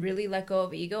up and really let go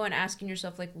of ego and asking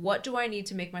yourself, like, what do I need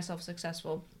to make myself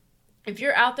successful? If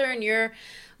you're out there and you're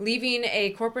leaving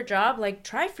a corporate job, like,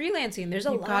 try freelancing. There's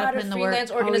a lot of freelance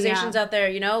organizations out there,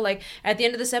 you know? Like, at the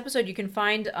end of this episode, you can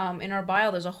find in our bio,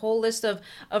 there's a whole list of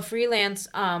freelance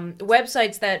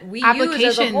websites that we use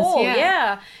as a whole.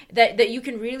 That you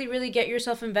can really, really get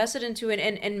yourself invested into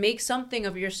and make something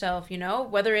of yourself, you know?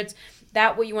 Whether it's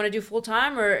that what you want to do full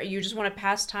time, or you just want to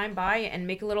pass time by and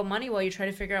make a little money while you try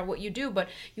to figure out what you do. But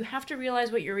you have to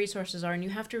realize what your resources are, and you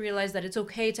have to realize that it's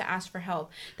okay to ask for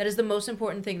help. That is the most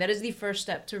important thing. That is the first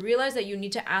step, to realize that you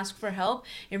need to ask for help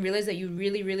and realize that you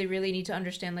really, really, really need to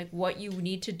understand like what you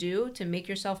need to do to make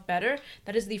yourself better.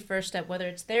 That is the first step, whether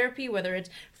it's therapy, whether it's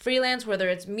freelance, whether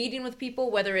it's meeting with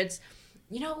people, whether it's,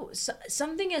 you know,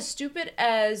 something as stupid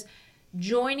as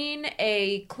joining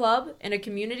a club in a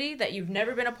community that you've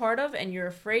never been a part of and you're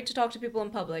afraid to talk to people in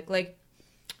public. Like,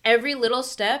 every little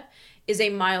step is a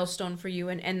milestone for you,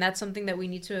 and that's something that we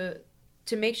need to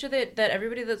make sure that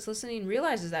everybody that's listening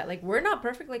realizes that. Like, we're not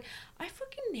perfect. Like, I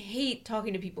fucking hate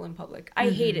talking to people in public. I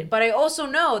hate it. But I also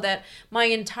know that my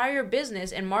entire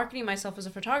business and marketing myself as a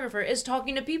photographer is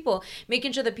talking to people,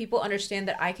 making sure that people understand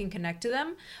that I can connect to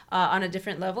them on a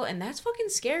different level. And that's fucking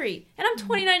scary. And I'm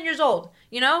 29 years old,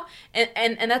 you know?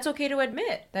 And that's okay to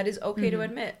admit. That is okay to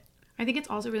admit. I think it's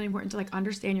also really important to, like,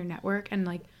 understand your network and,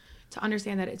 like, to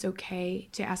understand that it's okay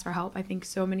to ask for help. I think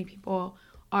so many people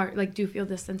are, like, do feel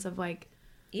this sense of, like,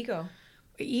 ego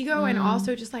and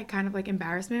also just like kind of like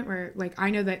embarrassment, where like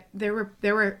I know that there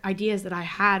were ideas that I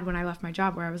had when I left my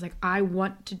job where I was like, I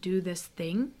want to do this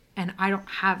thing and I don't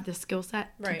have the skill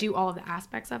set to do all of the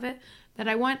aspects of it that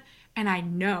I want, and I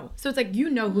know. So it's like, you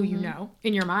know who you know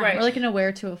in your mind. Right. Or like an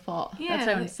aware to a fault. Yeah. That's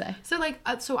what I want to say. So like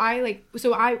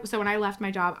so when I left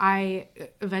my job, I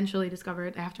eventually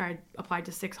discovered, after I applied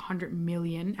to 600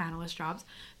 million analyst jobs,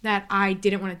 that I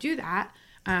didn't want to do that.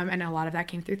 And a lot of that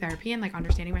came through therapy and like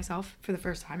understanding myself for the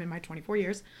first time in my 24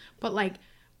 years. But like,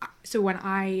 so when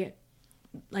I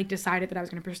like decided that I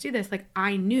was going to pursue this, like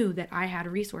I knew that I had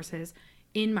resources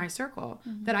in my circle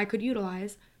that I could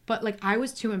utilize, but like I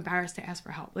was too embarrassed to ask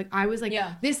for help. Like I was like,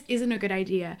 this isn't a good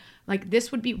idea. Like this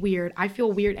would be weird. I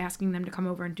feel weird asking them to come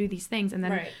over and do these things. And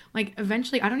then like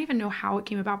eventually, I don't even know how it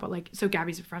came about, but like, so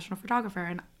Gabby's a professional photographer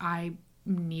and I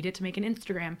needed to make an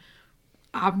Instagram.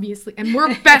 Obviously, and we're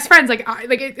best friends. Like,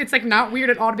 it's like not weird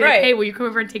at all to be like, hey, will you come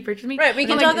over and take pictures of me? Right. We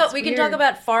can talk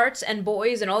about farts and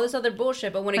boys and all this other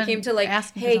bullshit. But when it came to like,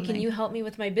 hey, can you help me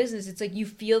with my business? It's like you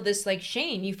feel this like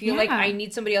shame. You feel like I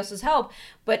need somebody else's help,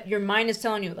 but your mind is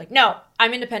telling you like, no,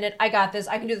 I'm independent. I got this.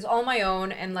 I can do this all on my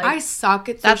own. And like, I suck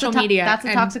at social media. That's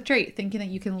a toxic trait. Thinking that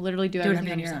you can literally do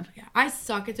everything on your own. Yeah. I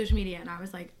suck at social media, and I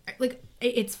was like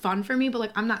it's fun for me, but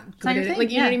like I'm not good at it. Like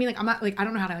you know what I mean? Like I'm not like I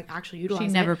don't know how to like actually utilize it.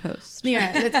 She never posts.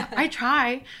 Yeah, I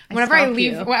try. Whenever I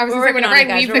leave, whenever I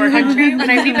leave the country, when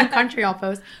I leave the country, I'll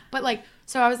post. But like,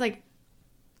 so I was like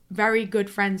very good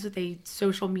friends with a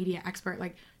social media expert.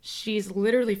 Like she's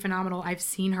literally phenomenal. I've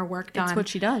seen her work done. That's what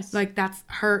she does. Like that's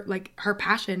her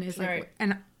passion is like,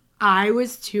 and I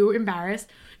was too embarrassed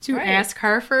to ask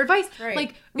her for advice.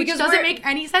 Like, which doesn't make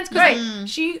any sense because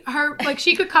she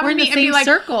could come to me and be like,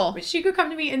 circle. She could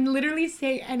come to me and literally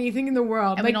say anything in the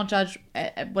world. And like, we don't judge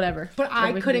whatever. But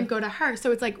I couldn't go to her.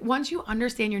 So it's like, once you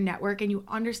understand your network and you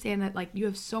understand that like you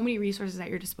have so many resources at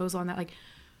your disposal and that like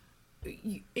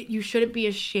you shouldn't be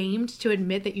ashamed to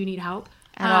admit that you need help.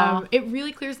 It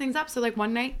really clears things up. So like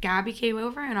one night Gabby came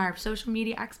over and our social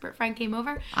media expert friend came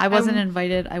over. I wasn't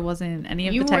invited. I wasn't in any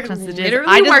of the text messages.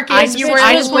 I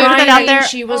just put that out there.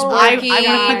 She was working. I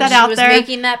want to put that out there. She was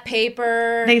making that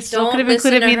paper. They still could have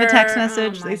included me in the text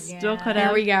message. They still could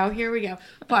have. Here we go.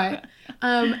 But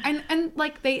and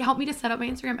like they helped me to set up my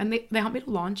Instagram and they helped me to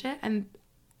launch it and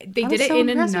they did it in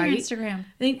a night. Instagram.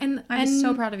 And I'm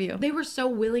so proud of you. They were so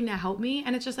willing to help me,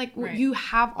 and it's just like you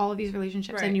have all of these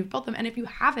relationships and you've built them. And if you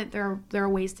haven't, there are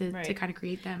ways to kind of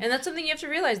create them. And that's something you have to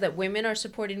realize, that women are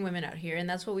supporting women out here, and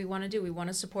that's what we want to do. We want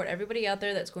to support everybody out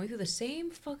there that's going through the same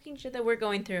fucking shit that we're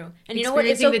going through. And you know what?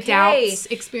 It's okay. The doubts,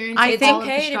 experiencing all of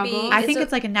the struggle. I think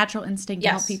it's like a natural instinct to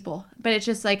help people, but it's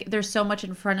just like there's so much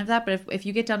in front of that. But if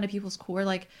you get down to people's core,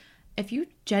 like if you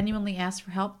genuinely ask for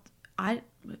help,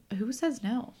 who says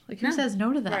no? Like who says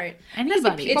no to that? Right.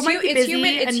 Anybody. It's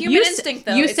human instinct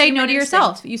though. You say no to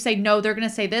yourself. You say no, they're going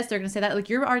to say this, they're going to say that. Like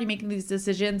you're already making these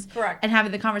decisions. Correct. And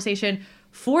having the conversation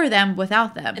for them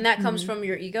without them. And that comes from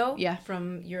your ego. Yeah.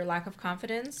 From your lack of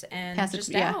confidence and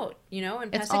past doubt, and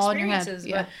it's past all experiences. In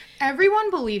your head. But everyone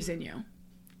believes in you.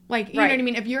 Like, you know what I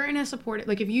mean? If you're in a supportive,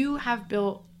 like if you have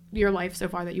built your life so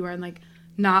far that you are in like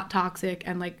not toxic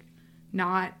and like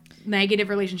not negative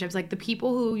relationships, like the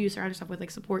people who you surround yourself with like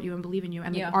support you and believe in you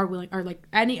and like, are willing, or like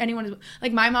anyone is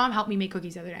like, my mom helped me make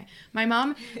cookies the other day. My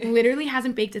mom literally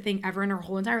hasn't baked a thing ever in her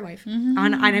whole entire life.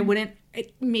 And I wouldn't,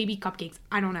 maybe cupcakes,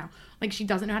 I don't know, like she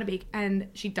doesn't know how to bake and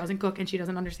she doesn't cook and she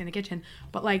doesn't understand the kitchen,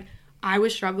 but like I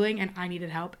was struggling and I needed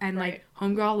help and like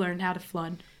homegirl learned how to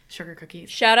flood sugar cookies.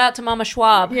 Shout out to Mama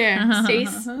Schwab. Yeah,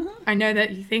 Stace. I know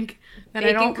that you think that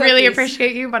baking I don't really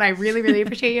appreciate you, but I really, really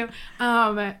appreciate you.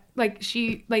 Like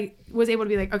she like was able to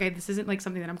be like, okay, this isn't like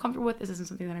something that I'm comfortable with. This isn't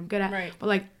something that I'm good at. Right. But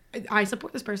like I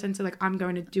support this person, so like I'm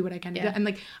going to do what I can do. And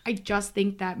like I just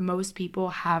think that most people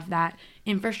have that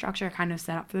infrastructure kind of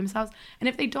set up for themselves. And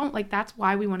if they don't, like that's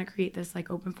why we want to create this like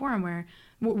open forum where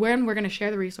we're going to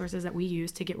share the resources that we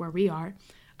use to get where we are.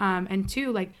 And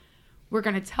two, like we're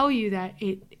going to tell you that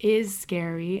it is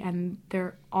scary and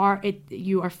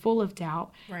you are full of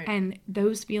doubt and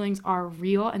those feelings are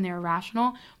real and they're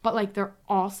irrational, but like they're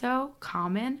also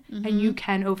common and you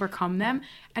can overcome them.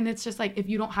 And it's just like, if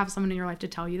you don't have someone in your life to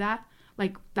tell you that,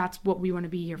 like that's what we want to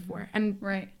be here for. And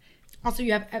also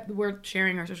we're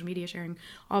sharing our social media, sharing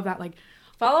all of that, like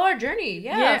follow our journey.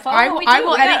 Yeah. I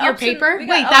will edit your paper.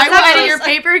 I will edit your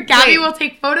paper. Gabby will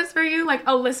take photos for you. Like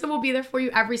Alyssa will be there for you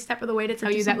every step of the way to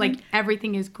tell you that like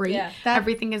everything is great. Yeah.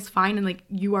 Everything is fine and like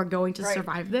you are going to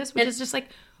survive this, which is just like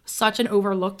such an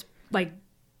overlooked like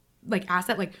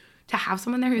asset. Like to have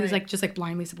someone there who's like just like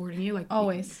blindly supporting you. Like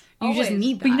always. You just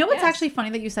need that. But you know what's actually funny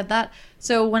that you said that?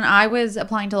 So when I was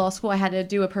applying to law school, I had to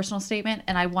do a personal statement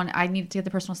and I needed to get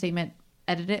the personal statement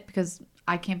edited because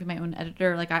I can't be my own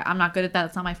editor. Like I'm not good at that.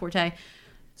 It's not my forte.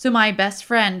 So my best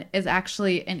friend is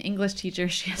actually an English teacher.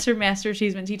 She has her master's.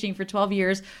 She's been teaching for 12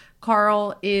 years.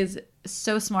 Carl is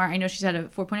so smart. I know she's had a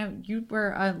 4.0. You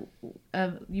were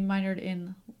you minored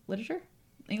in literature?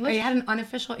 English? I had an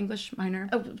unofficial English minor.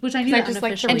 Which I knew. I just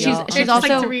like to read. And she's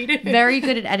also very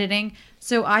good at editing.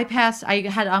 So I passed. I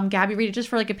had Gabby read it just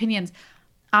for like opinions.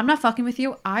 I'm not fucking with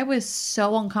you. I was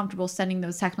so uncomfortable sending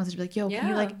those text messages like, yo, can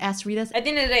you like ask to read this? At the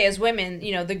end of the day, as women,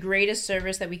 the greatest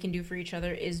service that we can do for each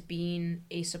other is being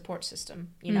a support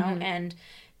system, you know? And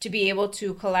to be able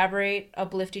to collaborate,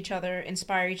 uplift each other,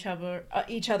 inspire each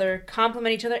other,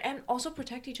 compliment each other, and also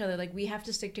protect each other. Like, we have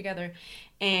to stick together.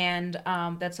 And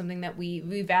that's something that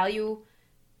we value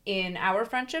in our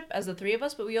friendship as the three of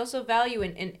us, but we also value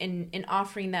in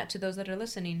offering that to those that are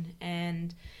listening.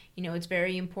 And, you know, it's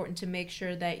very important to make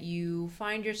sure that you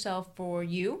find yourself for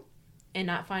you and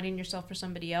not finding yourself for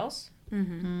somebody else.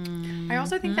 I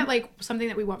also think that, like, something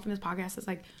that we want from this podcast is,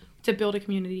 like, to build a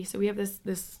community. So we have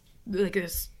this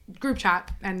group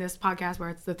chat and this podcast where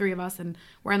it's the three of us and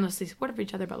we're endlessly supportive of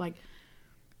each other, but, like,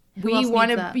 we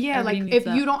want to, if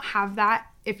you don't have that,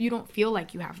 if you don't feel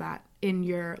like you have that in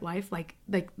your life, like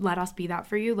let us be that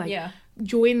for you. Like,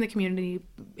 join the community,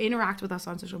 interact with us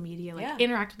on social media, like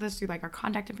interact with us through, like, our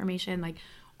contact information. Like,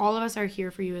 all of us are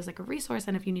here for you as, like, a resource.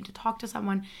 And if you need to talk to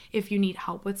someone, if you need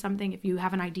help with something, if you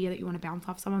have an idea that you want to bounce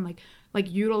off someone,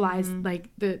 like utilize like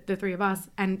the three of us.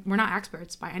 And we're not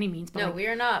experts by any means, but no, we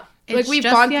are not. Like, we've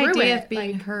gone through the idea of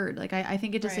being heard. Like, I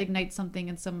think it just ignites something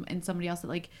in somebody else that,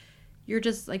 like, you're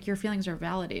just, like, your feelings are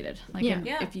validated. Like,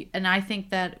 and I think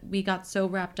that we got so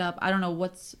wrapped up. I don't know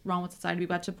what's wrong with society. We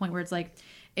got to a point where it's like,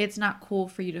 it's not cool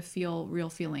for you to feel real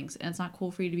feelings, and it's not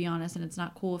cool for you to be honest, and it's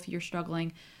not cool if you're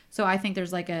struggling. So I think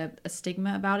there's, like, a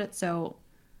stigma about it. So,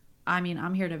 I mean,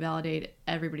 I'm here to validate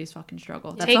everybody's fucking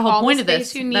struggle. That's the whole point of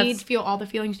this. You need, feel all the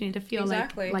feelings you need to feel.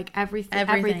 Exactly. Like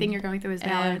everything you're going through is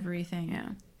valid. Everything. Yeah.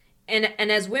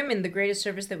 And as women, the greatest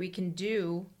service that we can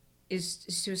do is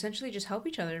to essentially just help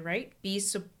each other, right? Be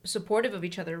supportive of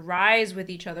each other, rise with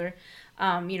each other,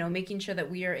 you know, making sure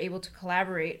that we are able to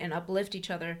collaborate and uplift each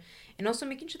other, and also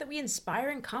making sure that we inspire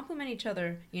and compliment each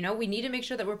other. You know, we need to make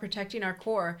sure that we're protecting our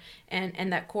core,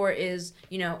 and that core is,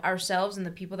 you know, ourselves and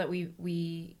the people that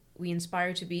we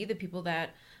inspire to be, the people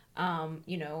that,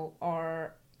 you know,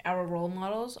 are our role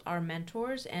models, our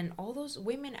mentors, and all those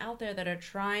women out there that are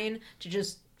trying to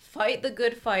just fight the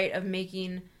good fight of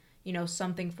making, you know,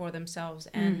 something for themselves.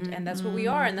 And that's what we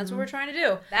are, and that's what we're trying to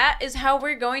do. That is how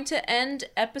we're going to end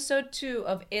episode 2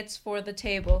 of It's for the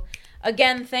Table.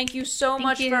 Again, thank you so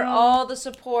much for all the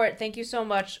support. Thank you so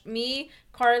much. Me,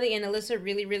 Carly, and Alyssa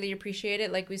really, really appreciate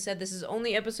it. Like we said, this is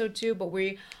only episode 2, but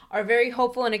we are very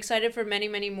hopeful and excited for many,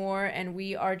 many more. And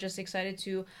we are just excited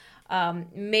to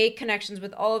make connections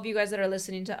with all of you guys that are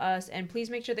listening to us. And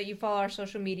please make sure that you follow our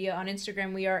social media. On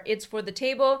Instagram, we are It's for the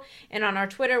Table. And on our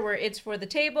Twitter, we're It's for the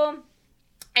Table.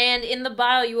 And in the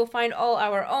bio, you will find all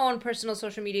our own personal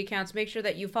social media accounts. Make sure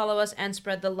that you follow us and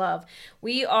spread the love.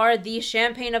 We are the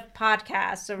champagne of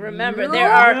podcasts. So remember,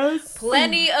 there are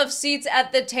plenty of seats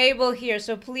at the table here.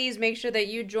 So please make sure that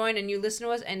you join and you listen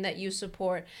to us and that you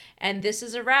support. And this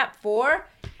is a wrap for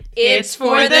It's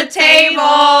for the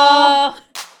Table.